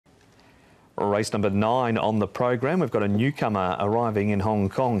Race number 9 on the program. We've got a newcomer arriving in Hong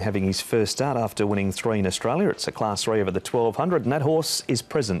Kong, having his first start after winning 3 in Australia. It's a Class 3 over the 1200, and that horse is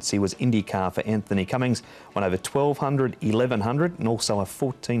Presence. He was IndyCar for Anthony Cummings, won over 1200, 1100, and also a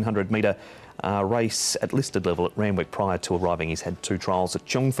 1400 metre race at listed level at Randwick prior to arriving. He's had 2 trials at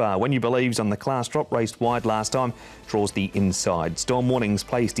Chung Fa. When You Believe's on the class drop, raced wide last time, draws the inside. Storm Warnings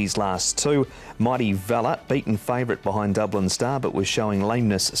placed his last 2. Mighty Valor, beaten favourite behind Dublin Star, but was showing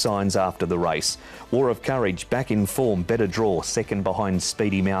lameness signs after the race. War of Courage, back in form, better draw, second behind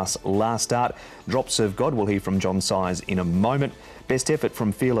Speedy Mouse last start. Drops of God, we'll hear from John Size in a moment. Best effort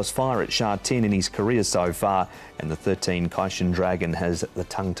from Fearless Fire at Sha Tin in his career so far, and the 13 Kaishan Dragon has the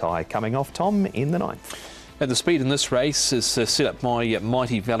tongue tie coming off. Tom in the 9th. And the speed in this race is set up by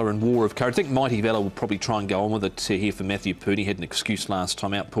Mighty Valor and War of Courage. I think Mighty Valor will probably try and go on with it here for Matthew Purdy. Had an excuse last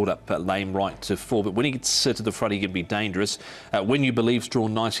time out, pulled up lame right to 4, but when he gets to the front he can be dangerous. When You Believe's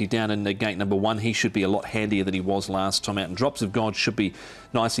drawn nicely down in gate number 1. He should be a lot handier than he was last time out, and Drops of God should be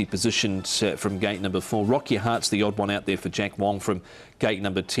nicely positioned from gate number 4. Rock Your Heart's the odd one out there for Jack Wong from gate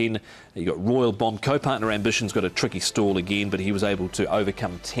number 10. You got Royal Bomb. Co-partner Ambition's got a tricky stall again, but he was able to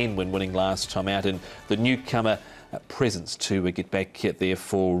overcome 10 when winning last time out. And the newcomer Presence to get back there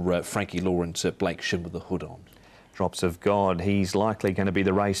for Frankie Law and Blake Shin with the hood on. Drops of God, he's likely going to be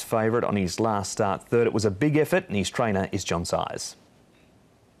the race favourite on his last start, 3rd. It was a big effort, and his trainer is John Size.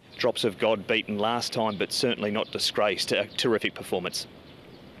 Drops of God beaten last time, but certainly not disgraced. A terrific performance.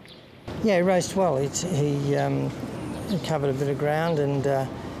 Yeah, he raced well. He covered a bit of ground, and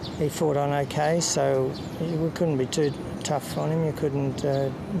he fought on okay, so we couldn't be too tough on him. You couldn't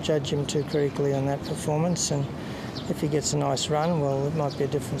judge him too critically on that performance, and if he gets a nice run, well, it might be a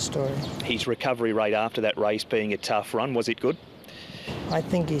different story. His recovery rate after that race being a tough run, was it good? I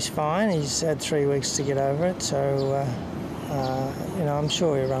think he's fine. He's had 3 weeks to get over it, so you know, I'm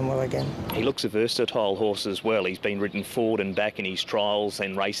sure he'll run well again. He looks a versatile horse as well. He's been ridden forward and back in his trials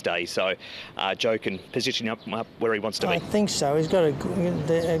and race days, so Joe can position him up where he wants to be. I think so. He's got a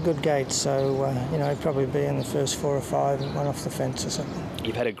good gate, so you know, he'd probably be in the first 4 or 5 and one off the fence or something.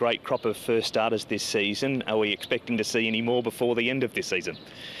 You've had a great crop of first starters this season. Are we expecting to see any more before the end of this season?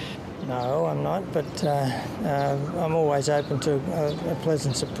 No, I'm not, but I'm always open to a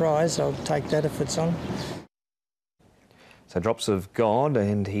pleasant surprise. I'll take that if it's on. So Drops of God,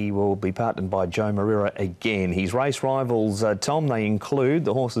 and he will be partnered by Joe Marrera again. His race rivals, Tom, they include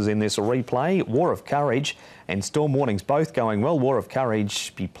the horses in this replay, War of Courage and Storm Warnings, both going well. War of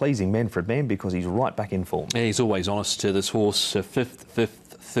Courage be pleasing Manfred Mann because he's right back in form. Yeah, he's always honest to this horse. 5th,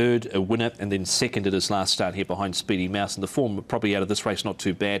 3rd, a winner, and then 2nd at his last start here behind Speedy Mouse. And the form probably out of this race not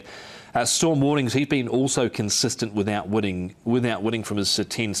too bad. Storm Warnings, he's been also consistent without winning from his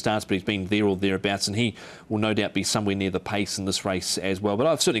 10 starts, but he's been there or thereabouts, and he will no doubt be somewhere near the pace in this race as well. But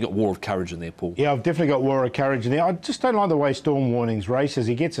I've certainly got War of Courage in there, Paul. Yeah, I've definitely got War of Courage in there. I just don't like the way Storm Warnings races.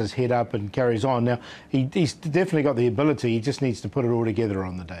 He gets his head up and carries on. Now, he's definitely got the ability. He just needs to put it all together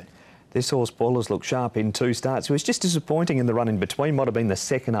on the day. This horse, Paul, has looked sharp in 2 starts. It was just disappointing in the run in between. Might have been the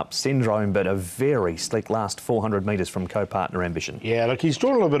second up syndrome, but a very slick last 400 metres from co-partner Ambition. Yeah, look, he's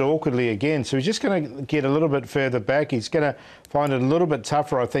drawn a little bit awkwardly again, so he's just going to get a little bit further back. He's going to find it a little bit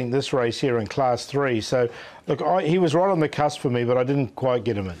tougher, I think, this race here in Class 3. So, look, he was right on the cusp for me, but I didn't quite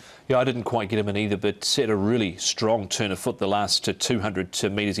get him in. Yeah, I didn't quite get him in either, but set a really strong turn of foot the last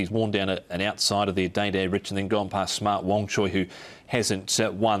 200 metres. He's worn down an outsider there, Day Rich, and then gone past Smart Wong Choi, who hasn't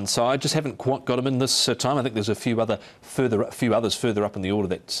won. So I just haven't quite got him in this time. I think there's a few others further up in the order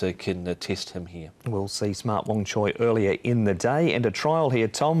that can test him here. We'll see Smart Wong Choi earlier in the day, and a trial here,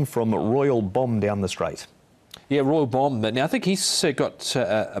 Tom, from Royal Bomb down the straight. Yeah, Royal Bomb. Now, I think he's got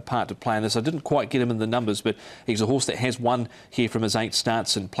a part to play in this. I didn't quite get him in the numbers, but he's a horse that has won here from his 8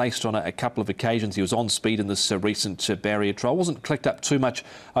 starts and placed on a couple of occasions. He was on speed in this recent barrier trial. Wasn't clicked up too much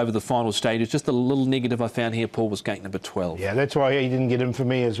over the final stages. Just a little negative I found here, Paul, was gate number 12. Yeah, that's why he didn't get him for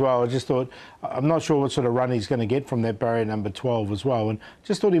me as well. I just thought, I'm not sure what sort of run he's going to get from that barrier number 12 as well. And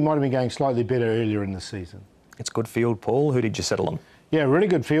just thought he might have been going slightly better earlier in the season. It's good field, Paul. Who did you settle on? Yeah, really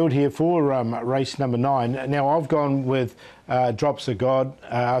good field here for race number 9. Now, I've gone with Drops of God.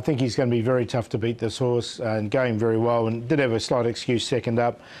 I think he's going to be very tough to beat, this horse, and going very well, and did have a slight excuse second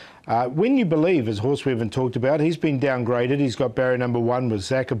up. When You Believe is a horse we haven't talked about. He's been downgraded. He's got barrier number 1 with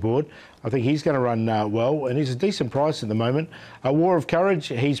Zach aboard. I think he's going to run well, and he's a decent price at the moment. War of Courage,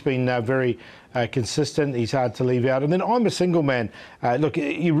 he's been very consistent. He's hard to leave out. And then I'm a Single Man. Look,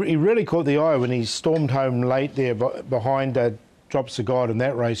 he really caught the eye when he stormed home late there behind Drops of God in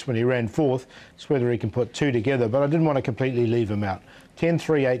that race when he ran 4th. It's whether he can put 2 together, but I didn't want to completely leave him out. 10,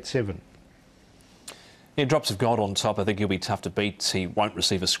 3, 8, 7. Yeah, Drops of God on top. I think he'll be tough to beat. He won't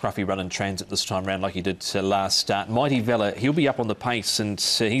receive a scruffy run in transit this time round like he did last start. Mighty Valor, he'll be up on the pace, and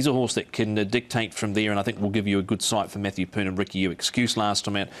he's a horse that can dictate from there, and I think will give you a good sight for Matthew Poon and Ricky Yu. Excuse last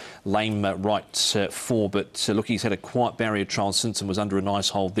time out, lame right 4, but look, he's had a quiet barrier trial since and was under a nice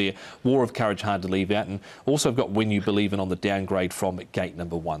hold there. War of Courage hard to leave out, and also I've got When You Believe In on the downgrade from gate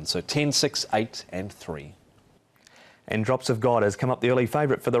number 1. So 10, 6, 8 and 3. And Drops of God has come up the early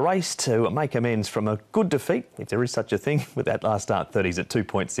favourite for the race to make amends from a good defeat, if there is such a thing, with that last start 30s at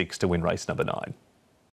 2.6 to win race number 9.